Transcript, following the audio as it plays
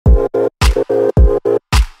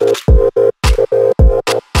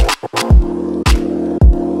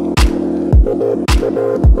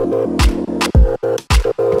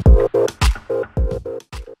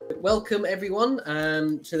welcome everyone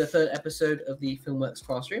to the third episode of the Filmworkz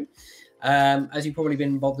Classroom. As you've probably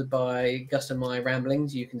been bothered by Gus and my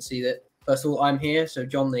ramblings, you can see that first of all I'm here, so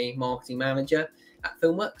John, the marketing manager at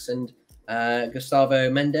Filmworkz, and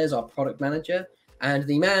Gustavo Mendez, our product manager, and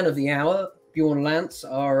the man of the hour, Bjorn Lantz,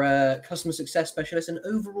 our customer success specialist and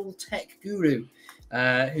overall tech guru,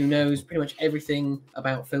 who knows pretty much everything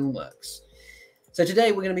about Filmworkz. So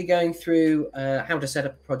today we're going to be going through how to set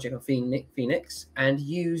up a project on Phoenix and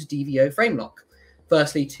use DVO Frame Lock.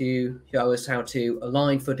 Firstly, to show us how to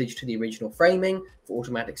align footage to the original framing for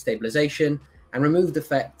automatic stabilization and remove the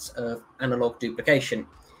effects of analog duplication.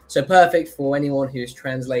 So perfect for anyone who's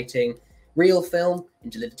translating real film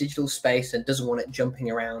into the digital space and doesn't want it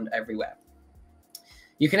jumping around everywhere.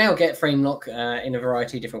 You can now get Frame Lock in a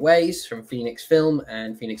variety of different ways, from Phoenix Film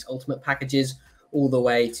and Phoenix Ultimate packages, all the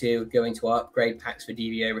way to going to our upgrade packs for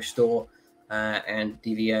DVO Restore and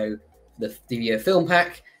the DVO Film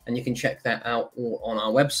Pack, and you can check that out all on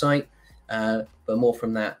our website, but more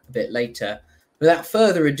from that a bit later. Without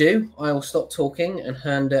further ado, I will stop talking and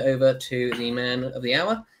hand it over to the man of the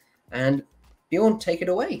hour, and Bjorn, take it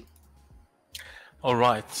away. All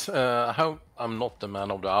right. I hope I'm not the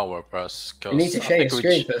man of the hour, Press. You need to share your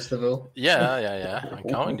screen, first of all. Yeah. I'm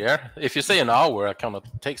coming there. If you say an hour, I cannot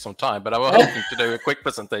take some time, but I was hoping to do a quick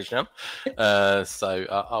presentation. So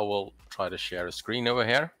I will try to share a screen over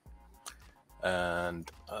here.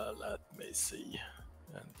 And let me see.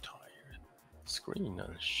 Entire screen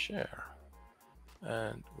and share.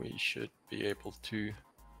 And we should be able to...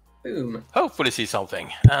 Boom. Hopefully see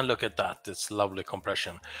something, and look at that, it's lovely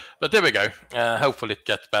compression. But there we go. Hopefully it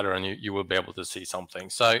gets better and you will be able to see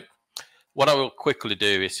something. So what I will quickly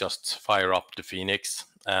do is just fire up the Phoenix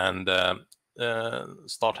and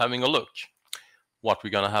start having a look. What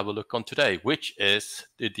we're going to have a look on today, which is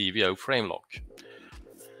the DVO Frame Lock.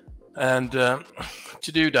 And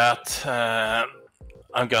to do that,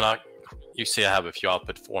 I'm gonna, you see I have a few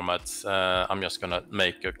output formats. I'm just gonna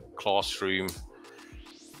make a classroom.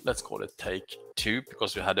 Let's call it take 2,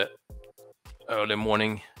 because we had an early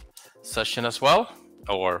morning session as well,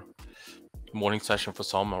 or morning session for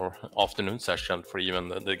some, or afternoon session for even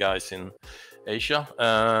the guys in Asia.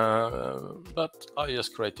 But I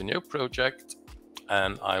just create a new project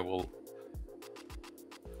and I will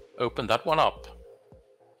open that one up.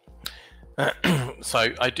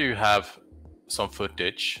 So I do have some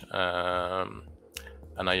footage, and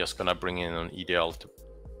I'm just gonna bring in an EDL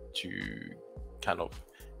to kind of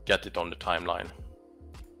get it on the timeline.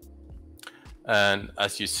 And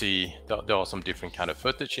as you see, there are some different kind of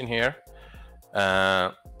footage in here. If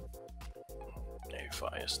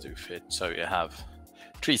I just do fit, so you have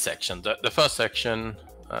 3 sections. The first section,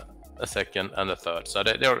 a second, and a third. So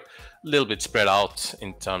they're a little bit spread out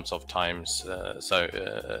in terms of times.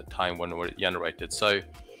 Time when we're generated. So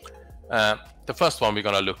the first one we're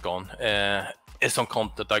gonna look on is some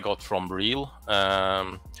content I got from Reel.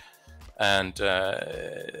 And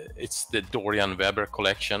it's the Dorian Weber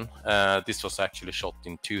collection. This was actually shot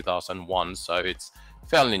in 2001, so it's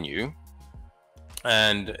fairly new.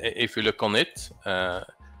 And if you look on it,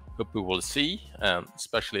 hope we will see,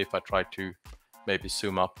 especially if I try to maybe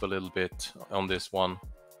zoom up a little bit on this one,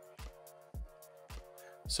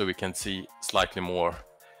 so we can see slightly more.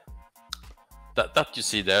 That you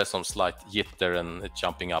see there, some slight jitter and it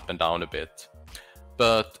jumping up and down a bit.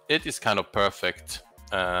 But it is kind of perfect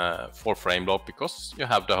for frame lock, because you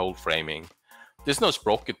have the whole framing. There's no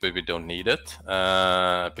sprocket, but we don't need it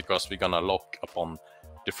because we're gonna lock upon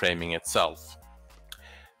the framing itself.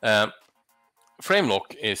 Frame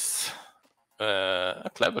lock is a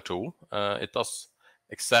clever tool. It does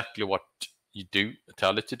exactly what you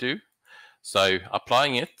tell it to do. So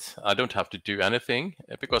applying it, I don't have to do anything,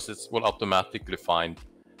 because it will automatically find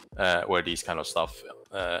where these kind of stuff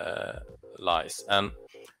lies. And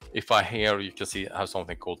if I here, you can see I have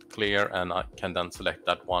something called clear, and I can then select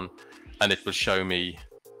that one, and it will show me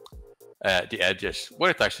the edges where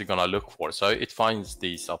it's actually gonna look for. So it finds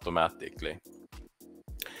these automatically.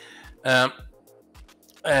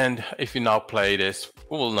 And if you now play this,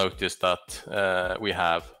 we will notice that we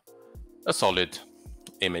have a solid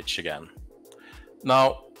image again.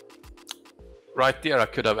 Now, right there, I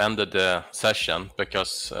could have ended the session,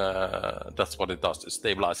 because that's what it does, it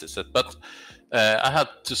stabilizes it. But I had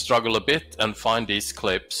to struggle a bit and find these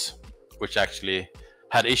clips which actually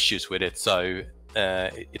had issues with it, so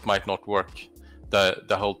it might not work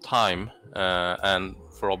the whole time, and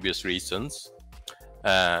for obvious reasons.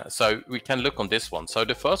 So we can look on this one. So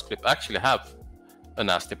the first clip actually have a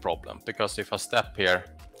nasty problem, because if I step here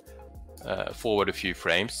forward a few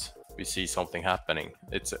frames, we see something happening.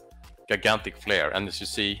 It's a gigantic flare, and as you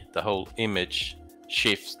see, the whole image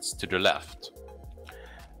shifts to the left.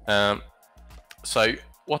 So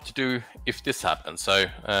what to do if this happens? So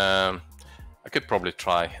I could probably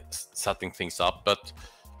try setting things up, but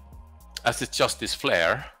as it's just this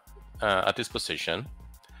flare at this position,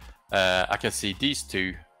 I can see these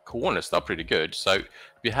two corners are pretty good. So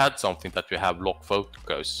we had something that we have lock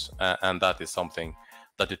focus, and that is something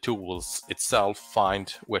that the tools itself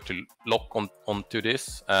find where to lock onto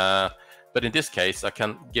this. But in this case, I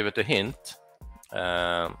can give it a hint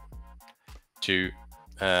to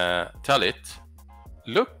tell it,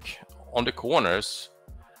 look on the corners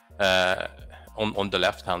on the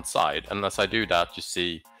left hand side, and as I do that, you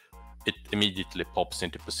see it immediately pops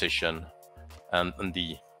into position, and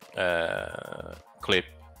the clip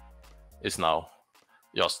is now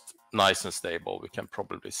just nice and stable. We can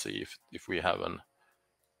probably see if we have an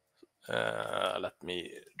let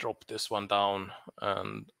me drop this one down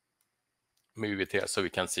and move it here so we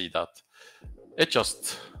can see that it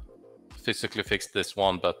just physically fixed this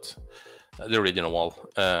one, but the original wall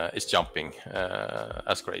is jumping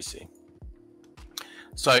as crazy.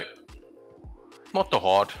 So not too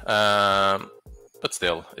hard, but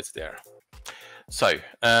still it's there. So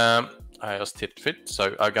I just hit fit,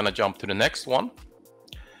 so I'm gonna jump to the next one.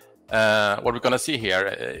 What we're gonna see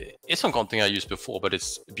here is some content I used before, but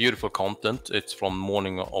it's beautiful content. It's from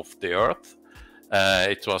Morning of the Earth.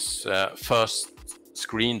 It was first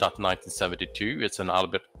screened at 1972. It's an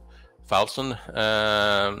Albert Falson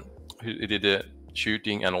who did the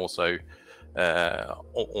shooting and also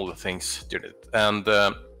all the things did it. And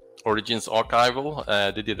Origins Archival,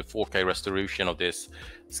 they did a 4K restoration of this,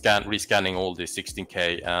 rescanning all the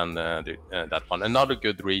 16K and that one. Another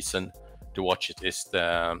good reason to watch it is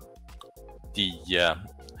the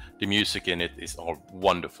music in it is all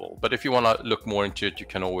wonderful. But if you want to look more into it, you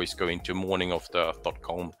can always go into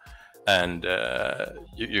morningoftheearth.com and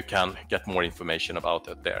you can get more information about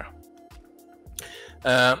it there.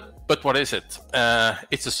 But what is it?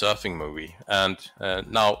 It's a surfing movie, and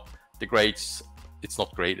now the grades, it's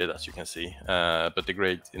not graded as you can see, but the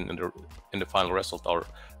grades in the final result are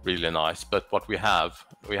really nice. But what we have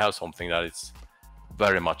something that is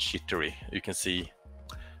very much jittery. You can see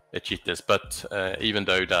it jitters, but even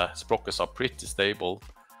though the sprockets are pretty stable,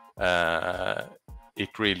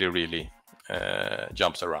 it really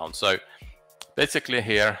jumps around. So basically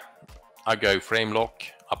here I go frame lock,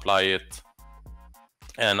 apply it,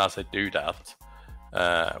 and as I do that,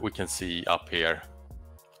 we can see up here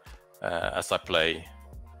as I play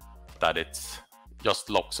that it just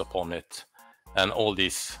locks upon it, and all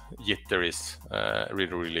this jitter is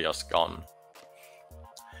really just gone.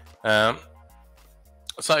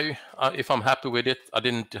 So if I'm happy with it, I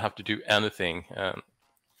didn't have to do anything. And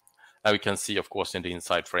we can see, of course, in the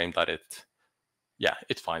inside frame that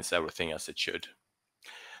it finds everything as it should.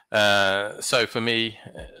 So for me,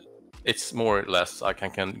 it's more or less, I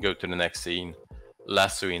can go to the next scene,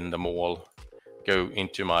 lasso in the mall, go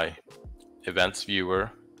into my events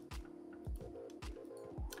viewer,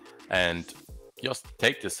 and just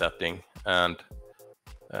take the setting and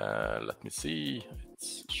let me see,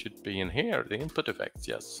 it should be in here, the input effects,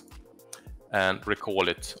 yes, and recall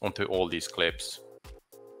it onto all these clips.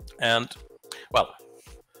 And well,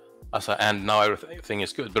 and now everything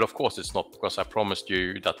is good, but of course it's not, because I promised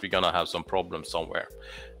you that we're gonna have some problems somewhere.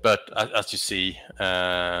 But as you see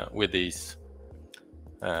with these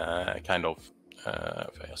kind of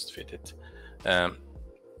if I just fit it,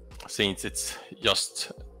 since it's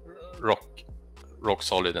just rock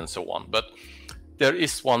solid and so on. But there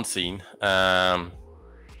is one scene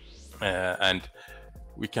and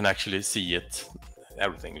we can actually see it,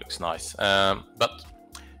 everything looks nice, but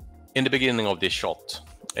in the beginning of this shot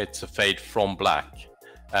it's a fade from black,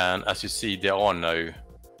 and as you see there are no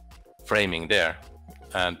framing there,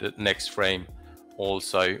 and the next frame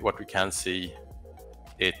also what we can see,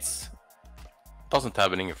 it doesn't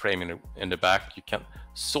have any framing in the back. You can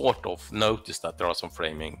sort of notice that there are some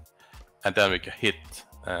framing, and then we can hit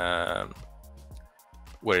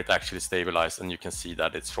where it actually stabilized, and you can see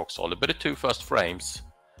that it's rock solid. But the two first frames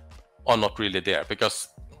are not really there because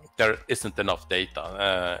there isn't enough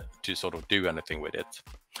data to sort of do anything with it.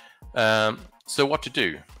 So what to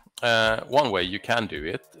do? One way you can do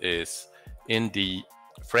it is in the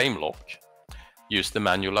frame lock, use the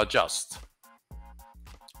manual adjust.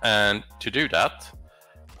 And to do that,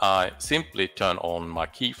 I simply turn on my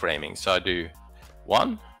keyframing. So I do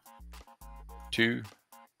 1, 2,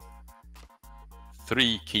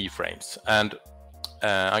 3 keyframes, and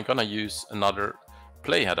I'm gonna use another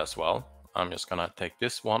playhead as well. I'm just gonna take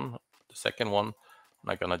this one, the second one, and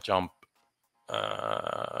I'm gonna jump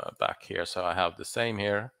back here so I have the same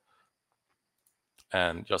here,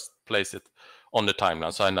 and just place it on the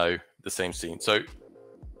timeline, so I know the same scene. So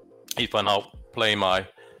if I now play my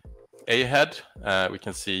A head, we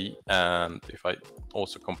can see, and if I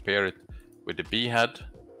also compare it with the B head,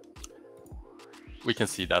 we can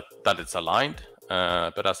see that it's aligned.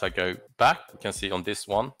 But as I go back, we can see on this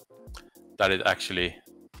one that it actually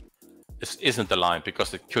isn't aligned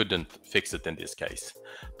because it couldn't fix it in this case.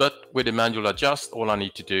 But with the manual adjust, all I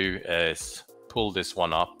need to do is pull this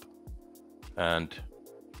one up, and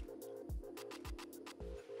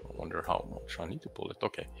I wonder how much I need to pull it.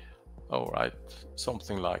 Okay, all right,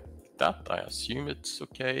 something like that. I assume it's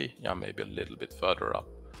okay. Yeah, maybe a little bit further up.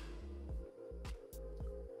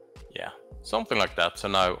 Yeah, something like that. So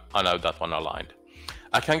now I know that one aligned.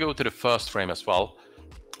 I can go to the first frame as well.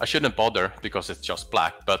 I shouldn't bother because it's just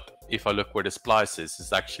black, but if I look where the splice is,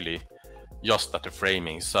 it's actually just at the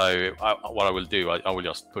framing. So what I will do, I will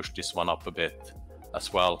just push this one up a bit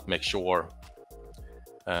as well, make sure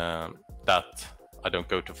that I don't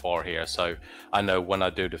go too far here. So I know when I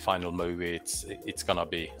do the final movie, it's gonna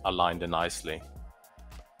be aligned nicely.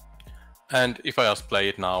 And if I just play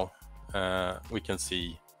it now, we can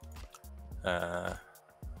see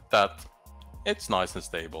that it's nice and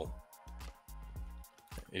stable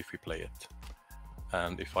if we play it.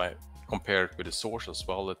 And if I compare it with the source as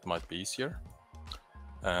well, it might be easier.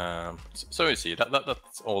 So you see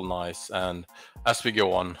that's all nice. And as we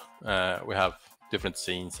go on, we have different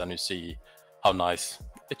scenes, and you see how nice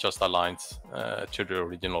it just aligns to the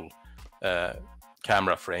original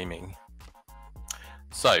camera framing.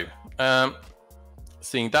 So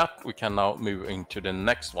seeing that, we can now move into the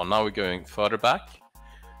next one. Now we're going further back.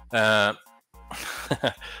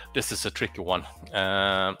 This is a tricky one.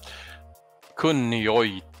 Yeah,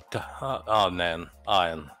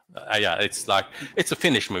 it's a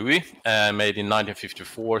Finnish movie made in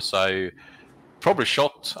 1954, so probably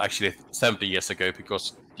shot actually 70 years ago,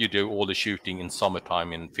 because you do all the shooting in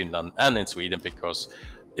summertime in Finland and in Sweden, because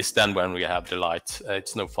it's then when we have the light.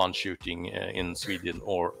 It's no fun shooting in Sweden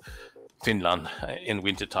or Finland in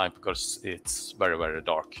wintertime because it's very, very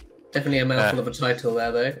dark. Definitely a mouthful of a title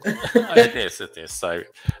there, though. It is. So,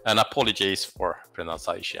 and apologies for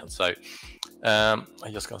pronunciation. So, I'm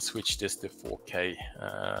just gonna switch this to 4K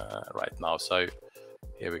right now. So,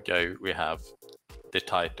 here we go. We have the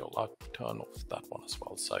title. I'll turn off that one as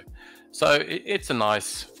well. So it's a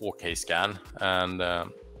nice 4K scan, and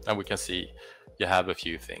we can see you have a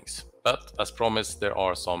few things. But as promised, there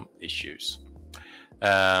are some issues.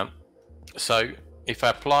 So if I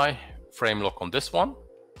apply frame lock on this one,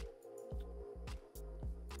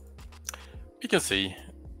 you can see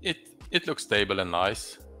it looks stable and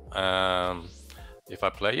nice. If I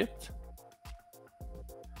play it,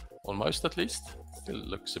 almost at least, still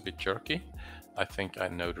looks a bit jerky. I think I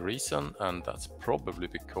know the reason, and that's probably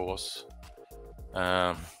because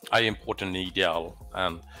I import an EDL,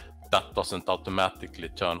 and that doesn't automatically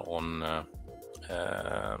turn on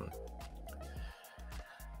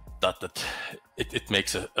it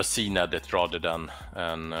makes a scene edit rather than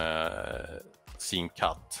an scene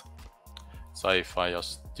cut. So if I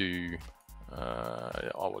just do,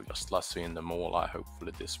 I will just lasso in them all.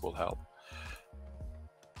 Hopefully this will help,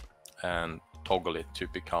 and toggle it to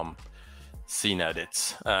become scene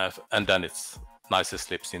edits, and then it's nicely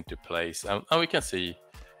slips into place, and we can see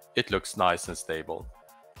it looks nice and stable.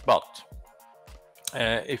 But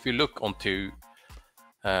if you look onto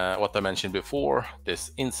what I mentioned before,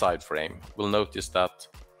 this inside frame, we'll notice that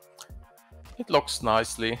it looks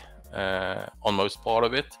nicely on most part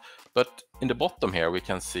of it, but in the bottom here we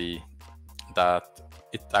can see that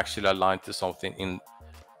it actually aligned to something in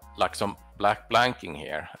like some black blanking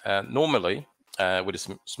here. Normally with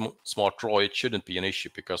a smart draw, it shouldn't be an issue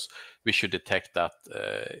because we should detect that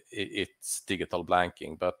it's digital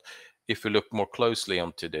blanking. But if we look more closely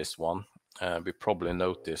onto this one, we probably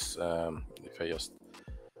notice, if I just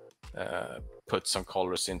put some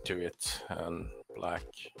colors into it, and black,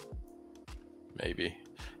 maybe,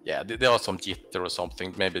 yeah, there are some jitter or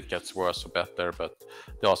something. Maybe it gets worse or better, but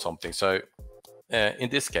there are something. So in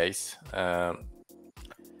this case,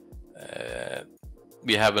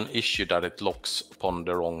 we have an issue that it locks upon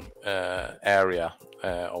the wrong area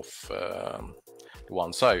of the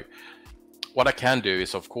one. So what I can do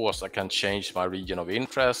is, of course, I can change my region of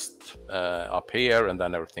interest up here, and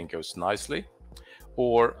then everything goes nicely.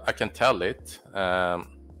 Or I can tell it,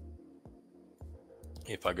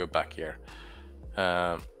 if I go back here,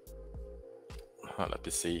 let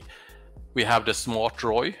me see. We have the smart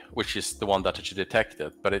ROI, which is the one that it should detect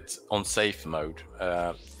it, but it's on safe mode.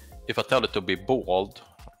 If I tell it to be bold,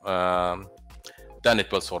 then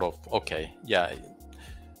it will sort of, okay, yeah,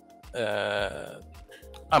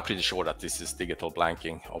 I'm pretty sure that this is digital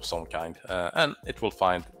blanking of some kind, and it will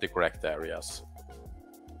find the correct areas.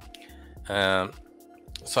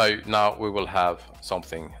 So now we will have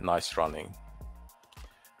something nice running.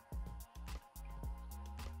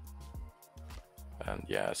 And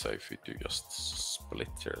yeah, so if we do just split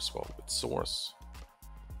here as well with source.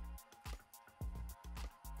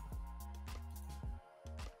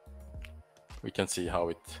 We can see how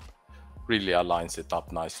it really aligns it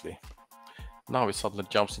up nicely. Now it suddenly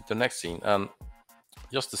jumps into the next scene, and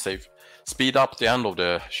just to speed up the end of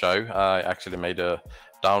the show, I actually made a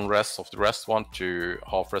down res of the rest one to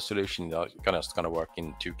half resolution. Just gonna work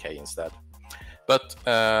in 2K instead. But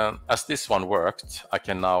as this one worked, I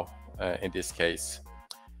can now, in this case,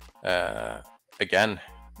 again,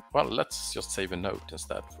 well, let's just save a note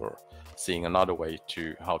instead for seeing another way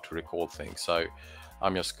to how to recall things. So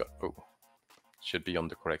I'm just should be on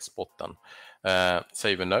the correct spot then.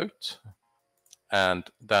 Save a note, and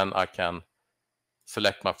then I can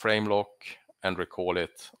select my frame lock and recall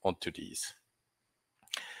it onto these.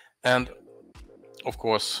 And of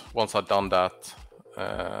course, once I've done that,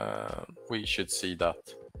 we should see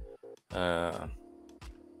that.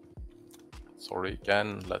 Sorry,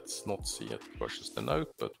 again, let's not see it versus the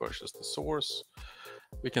note, but versus the source.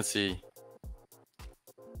 We can see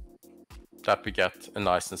that we get a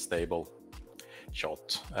nice and stable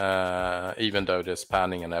shot. Even though there's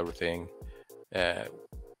panning and everything,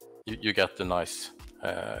 you get the nice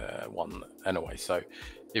one anyway. So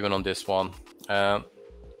even on this one,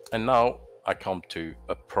 and now I come to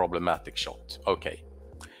a problematic shot. Okay,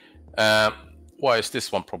 why is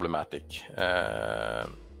this one problematic?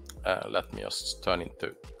 Let me just turn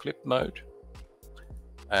into clip mode,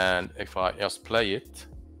 and if I just play it,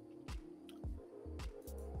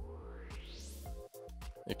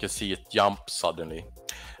 you can see it jump suddenly.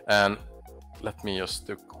 And let me just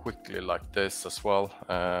do quickly like this as well.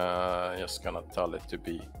 Just gonna tell it to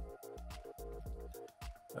be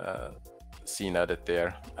scene edit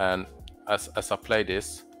there, and as I play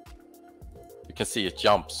this, you can see it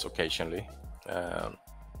jumps occasionally.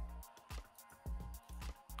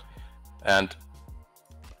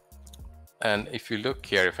 And if you look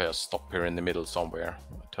here, if I just stop here in the middle somewhere,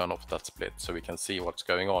 turn off that split so we can see what's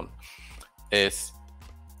going on, is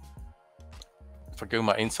if I go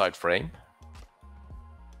my inside frame,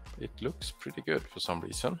 it looks pretty good for some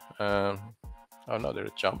reason. Oh no, there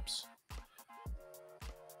it jumps.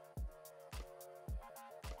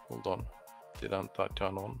 Hold on, didn't I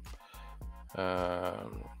turn on?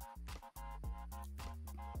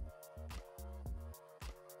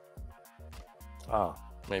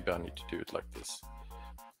 Maybe I need to do it like this.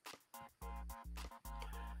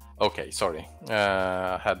 Okay, sorry,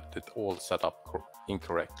 I had it all set up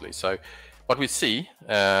incorrectly. So what we see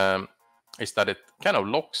is that it kind of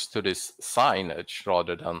locks to this signage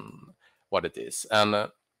rather than what it is, and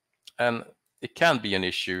it can be an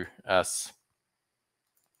issue as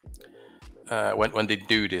when they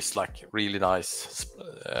do this, like really nice,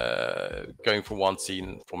 going from one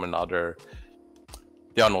scene from another,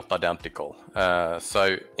 they are not identical.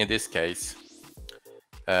 So in this case,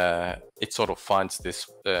 it sort of finds this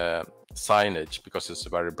signage because it's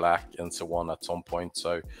very black and so on at some point.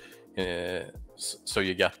 So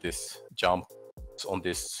you get this jump on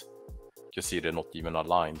this. You can see they're not even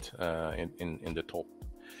aligned in the top.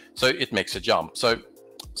 So it makes a jump. So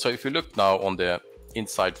if you look now on the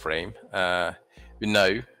inside frame, we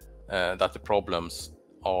know that the problems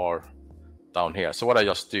are down here. So what I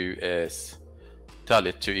just do is tell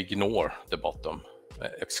it to ignore the bottom,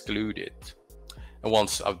 exclude it. And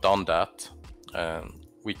once I've done that,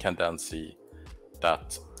 we can then see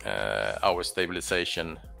that our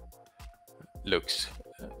stabilization looks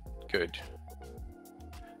good,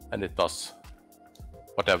 and it does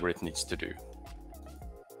whatever it needs to do.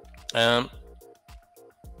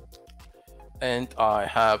 And I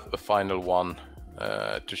have a final one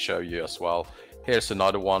to show you as well. Here's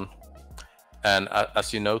another one, and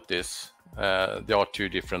as you notice, there are two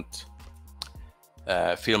different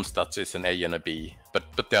films that is an A and a B,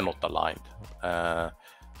 but they're not aligned.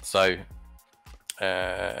 So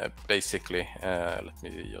basically, let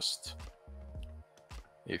me just,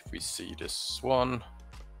 if we see this one,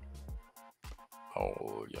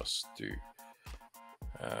 I'll just do,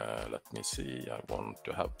 let me see, I want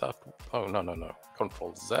to have that, oh no,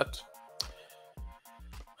 Control Z.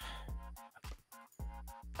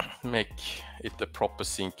 Make it the proper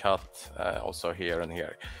scene cut, also here and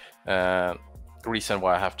here. The reason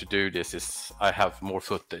why I have to do this is I have more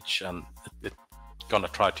footage, and it's gonna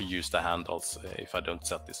try to use the handles if I don't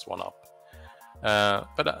set this one up.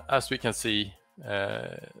 But as we can see,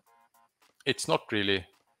 it's not really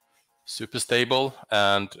super stable.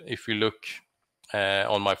 And if we look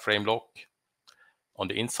on my frame lock on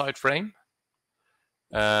the inside frame,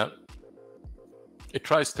 it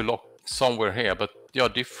tries to lock somewhere here, but they are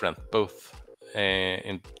different both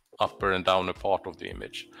in upper and downer part of the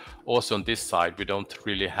image. Also on this side, we don't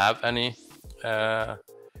really have any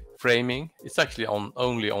framing. It's actually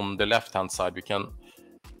only on the left hand side we can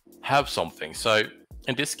have something. So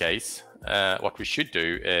in this case, what we should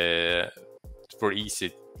do for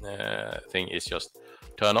easy thing is just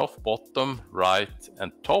turn off bottom, right,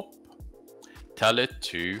 and top, tell it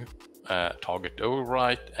to target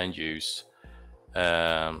overwrite, and use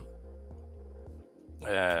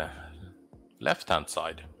left hand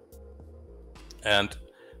side. And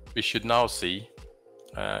we should now see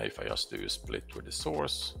if I just do a split with the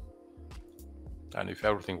source, and if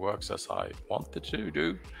everything works as I want it to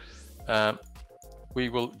do, we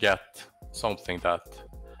will get something that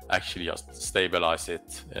actually just stabilize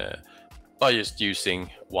it by just using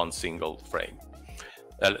one single frame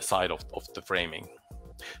side of the framing.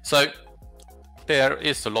 So there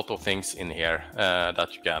is a lot of things in here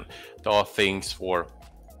that you can. There are things for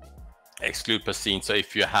exclude per scene. So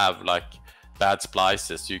if you have like bad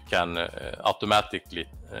splices, you can automatically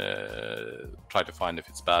try to find if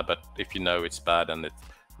it's bad. But if you know it's bad and it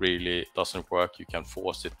really doesn't work, you can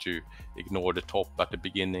force it to ignore the top at the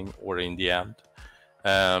beginning or in the end.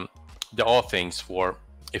 There are things for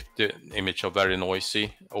if the image are very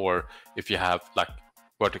noisy, or if you have like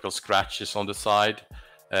vertical scratches on the side,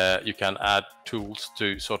 you can add tools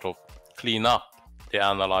to sort of clean up the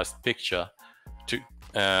analyzed picture to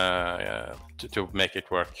make it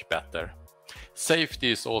work better.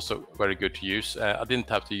 Safety is also very good to use. I didn't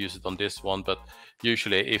have to use it on this one, but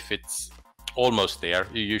usually if it's almost there,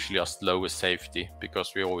 you usually just lower safety,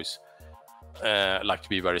 because we always like to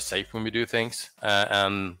be very safe when we do things,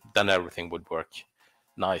 and then everything would work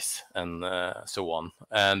nice and so on.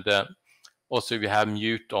 And also we have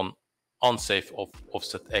mute on unsafe of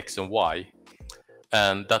offset X and Y,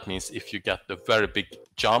 and that means if you get a very big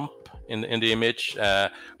jump in the image,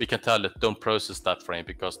 we can tell it don't process that frame,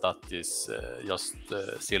 because that is just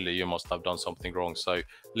silly, you must have done something wrong, so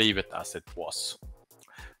leave it as it was.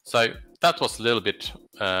 So that was a little bit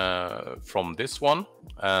from this one,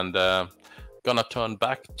 and gonna turn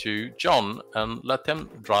back to John and let him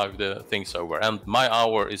drive the things over, and my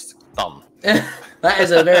hour is done. That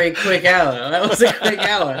is a very quick hour. That was a quick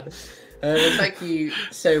hour. Well, thank you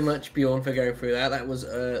so much, Bjorn, for going through that. That was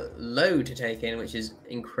a load to take in, which is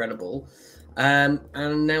incredible. And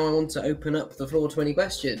now I want to open up the floor to any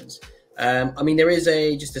questions. I mean, there is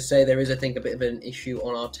just to say, there is, I think, a bit of an issue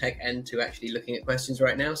on our tech end to actually looking at questions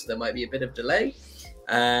right now, so there might be a bit of delay.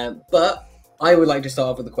 But I would like to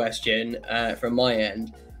start off with a question from my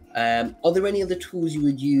end. Are there any other tools you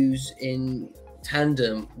would use in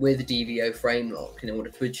tandem with DVO Frame Lock in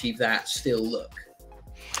order to achieve that still look?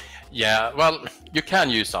 Yeah, well, you can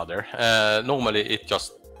use other. Normally it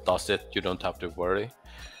just does it, you don't have to worry.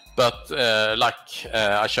 But like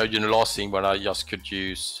I showed you in the last scene where I just could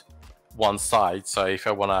use one side. So if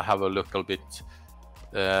I want to have a look a bit,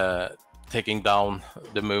 taking down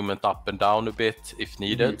the movement up and down a bit if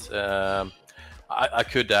needed, I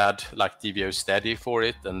could add like DVO steady for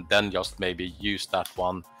it, and then just maybe use that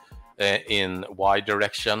one in Y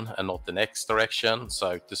direction and not the X direction,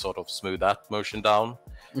 so to sort of smooth that motion down.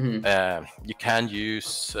 You can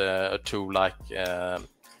use a tool like the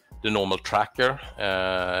normal tracker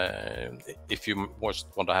if you just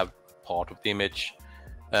want to have part of the image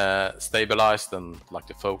stabilized and like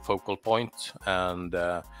the focal point, and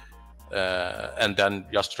then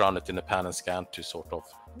just run it in a pan and scan to sort of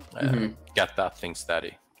get that thing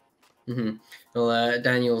steady. Well,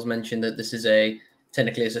 Daniel's mentioned that this is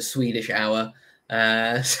technically it's a Swedish hour,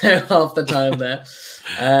 so half the time there.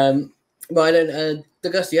 But I don't,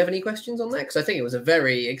 Gus, do you have any questions on that? Because I think it was a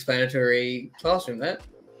very explanatory classroom there.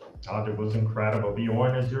 Oh, it was incredible.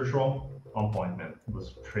 Bjorn, as usual, on point, man. It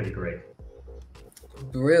was pretty great.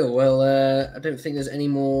 Real. Well, I don't think there's any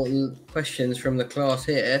more questions from the class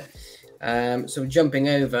here. So jumping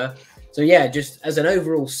over. So yeah, just as an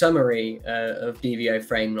overall summary of DVO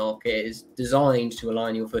Frame Lock, it is designed to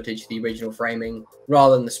align your footage to the original framing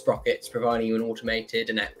rather than the sprockets, providing you an automated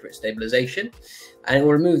and accurate stabilization. And it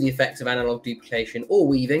will remove the effects of analog duplication or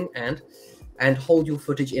weaving and hold your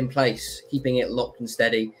footage in place, keeping it locked and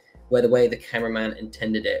steady the way the cameraman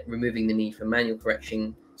intended it, removing the need for manual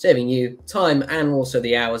correction, saving you time and also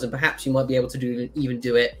the hours. And perhaps you might be able to even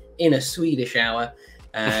do it in a Swedish hour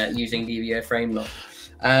using DVO Frame Lock.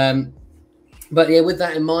 But yeah, with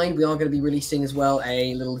that in mind, we are going to be releasing as well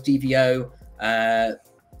a little DVO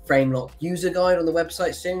Frame Lock user guide on the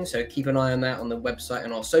website soon, so keep an eye on that on the website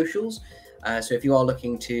and our socials. So if you are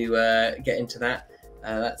looking to get into that,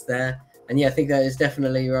 that's there. And yeah, I think that is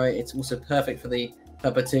definitely right. It's also perfect for the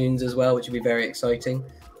Puppetoons as well, which would be very exciting.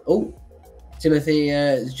 Oh, Timothy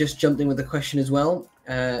has just jumped in with a question as well.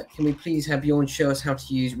 Can we please have Bjorn show us how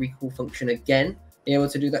to use recall function again? Are you able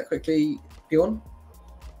to do that quickly, Bjorn?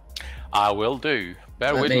 I will do.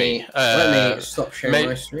 Bear with me. Let me stop sharing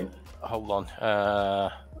my screen. Hold on.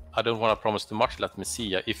 I don't want to promise too much. Let me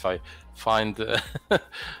see if I find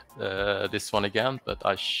this one again, but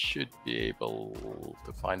I should be able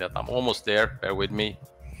to find it. I'm almost there. Bear with me.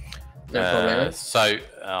 No problem. So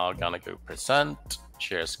I'm gonna go present,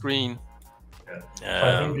 share screen. So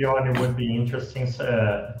I think, Bjorn, it would be interesting.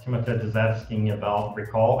 Timothy is asking about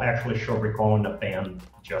recall. Actually, show recall in the band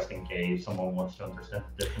just in case someone wants to understand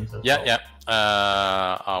the differences. Yeah.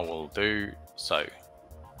 I will do so.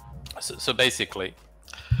 So basically,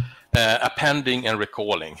 appending and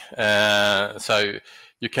recalling. So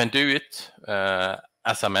you can do it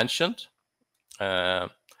as I mentioned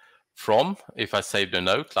from, if I save the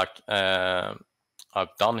note like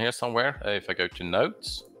I've done here somewhere. If I go to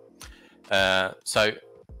notes, so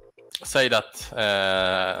say that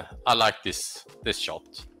I like this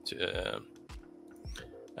shot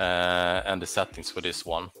and the settings for this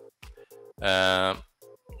one.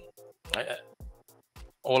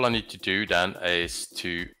 All I need to do then is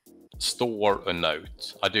to store a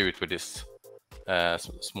note. I do it with this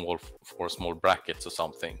small brackets or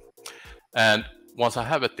something. And once I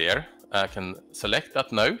have it there, I can select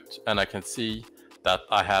that note and I can see that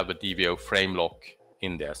I have a DVO frame lock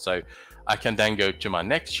in there. So I can then go to my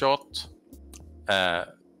next shot,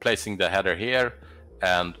 placing the header here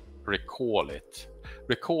and recall it.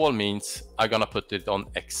 Recall means I'm gonna put it on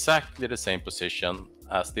exactly the same position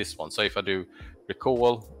as this one. So if I do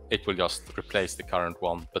recall, it will just replace the current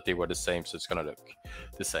one, but they were the same, so it's gonna look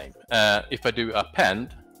the same. If I do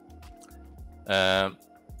append,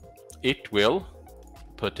 it will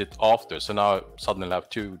put it after. So now I suddenly have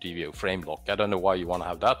 2 DVO frame lock. I don't know why you want to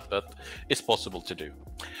have that, but it's possible to do.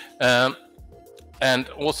 And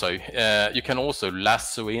also, you can also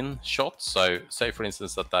lasso in shots. So say for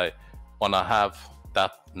instance that I want to have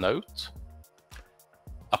that note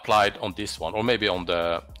applied on this one, or maybe on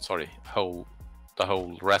the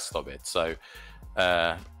whole rest of it. So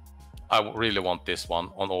I really want this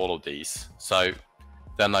one on all of these. So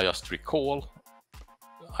then I just recall.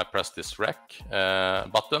 I press this rec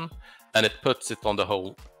button, and it puts it on the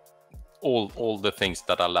whole, all the things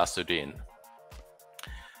that are lassoed in.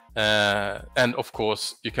 And of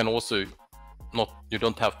course, you can also you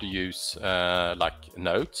don't have to use like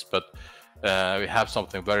notes, but we have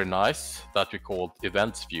something very nice that we call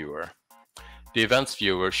events viewer. The events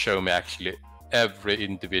viewer show me actually every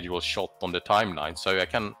individual shot on the timeline, so I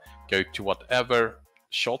can go to whatever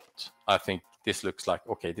shot I think this looks like.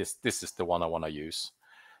 Okay, this is the one I want to use.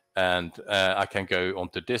 And I can go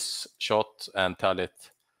onto this shot and tell it,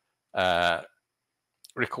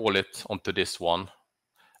 recall it onto this one,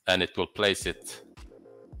 and it will place it.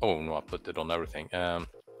 Oh no, I put it on everything.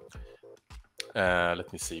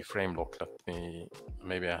 Let me see, frame lock.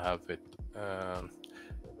 Maybe I have it.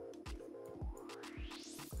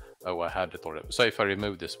 Oh, I had it already. So if I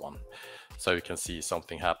remove this one, so you can see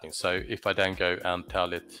something happening. So if I then go and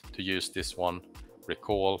tell it to use this one,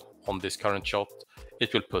 recall on this current shot,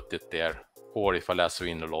 it will put it there. Or if I lasso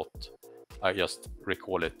in a lot, I just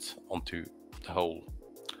recall it onto the whole,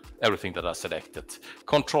 everything that I selected.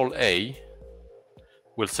 Control A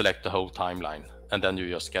will select the whole timeline, and then you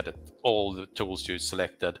just get it. All the tools you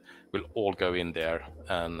selected will all go in there,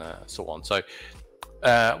 and so on. So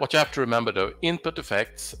what you have to remember though, input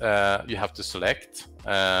effects, you have to select.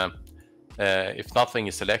 If nothing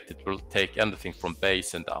is selected, it will take anything from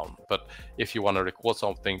base and down. But if you want to record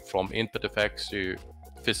something from input effects, you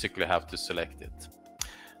physically have to select it.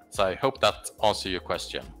 So I hope that answers your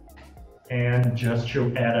question. And just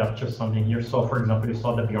to add up to something here, so for example, you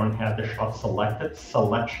saw that Bjorn had the shot selected.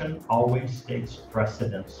 Selection always takes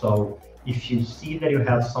precedence. So if you see that you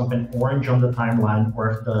have something orange on the timeline,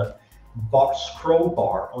 or if the scroll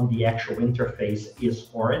bar on the actual interface is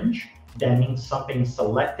orange, that means something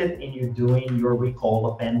selected and you're doing your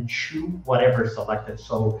recall append to whatever selected.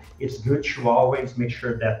 So it's good to always make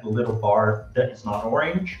sure that the little bar that is not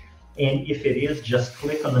orange. And if it is, just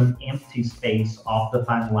click on an empty space off the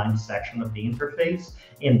timeline section of the interface,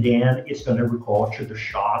 and then it's going to recall to the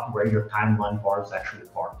shot where your timeline bar is actually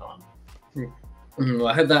parked on. Well,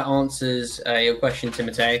 I hope that answers your question,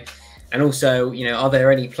 Timothy. And also, are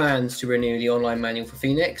there any plans to renew the online manual for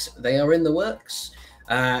Phoenix? They are in the works.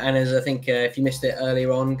 And as I think if you missed it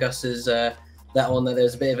earlier on, Gus has that on that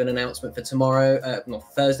there's a bit of an announcement for tomorrow,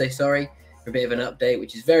 not Thursday, sorry, for a bit of an update,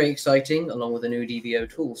 which is very exciting, along with a new DVO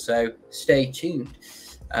tool. So stay tuned.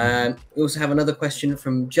 We also have another question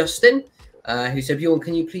from Justin, who said, Bjorn,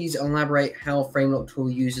 can you please elaborate how Frame Lock tool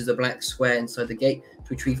uses the black square inside the gate to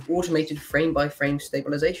retrieve automated frame-by-frame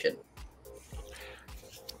stabilization?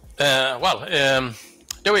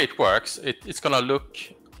 The way it works, it's going to look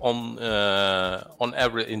on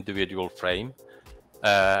every individual frame,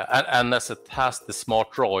 and as it has the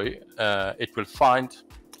smart ROI, it will find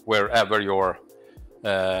wherever your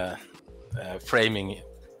framing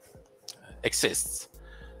exists,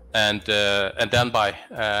 and then by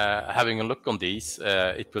having a look on these,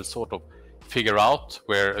 it will sort of figure out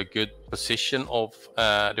where a good position of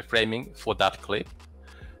the framing for that clip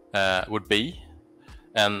would be,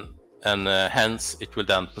 and hence it will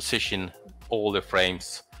then position all the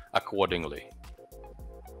frames accordingly.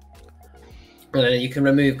 You can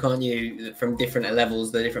remove, can't you, from different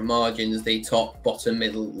levels, the different margins, the top, bottom,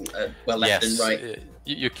 middle, left and right?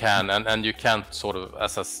 You can, and you can sort of,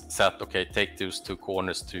 as I said, okay, take those two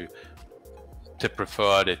corners to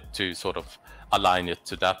prefer it to sort of align it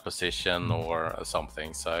to that position or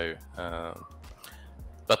something. So,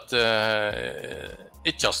 but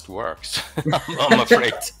it just works. I'm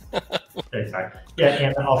afraid. Exactly.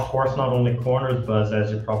 Yeah, and of course, not only corners, but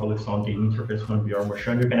as you probably saw on the interface when Bjorn was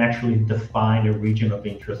showing, you can actually define a region of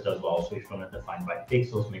interest as well. So if you want to define by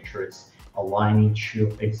pixels, make sure it's aligning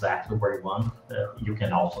to exactly where you want, you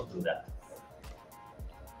can also do that.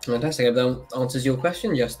 Fantastic. I hope that answers your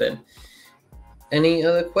question, Justin. Any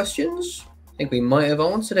other questions? I think we might have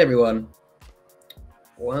answered everyone.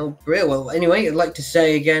 Well, brilliant. Well, anyway, I'd like to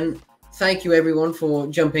say again, thank you everyone for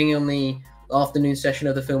jumping on the afternoon session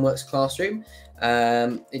of the Filmworkz Classroom.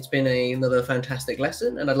 It's been another fantastic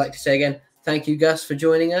lesson, and I'd like to say again, thank you, Gus, for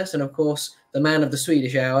joining us, and of course, the man of the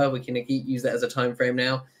Swedish hour. We can use that as a time frame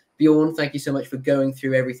now. Bjorn, thank you so much for going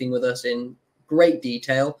through everything with us in great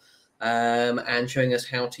detail and showing us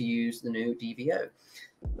how to use the new DVO.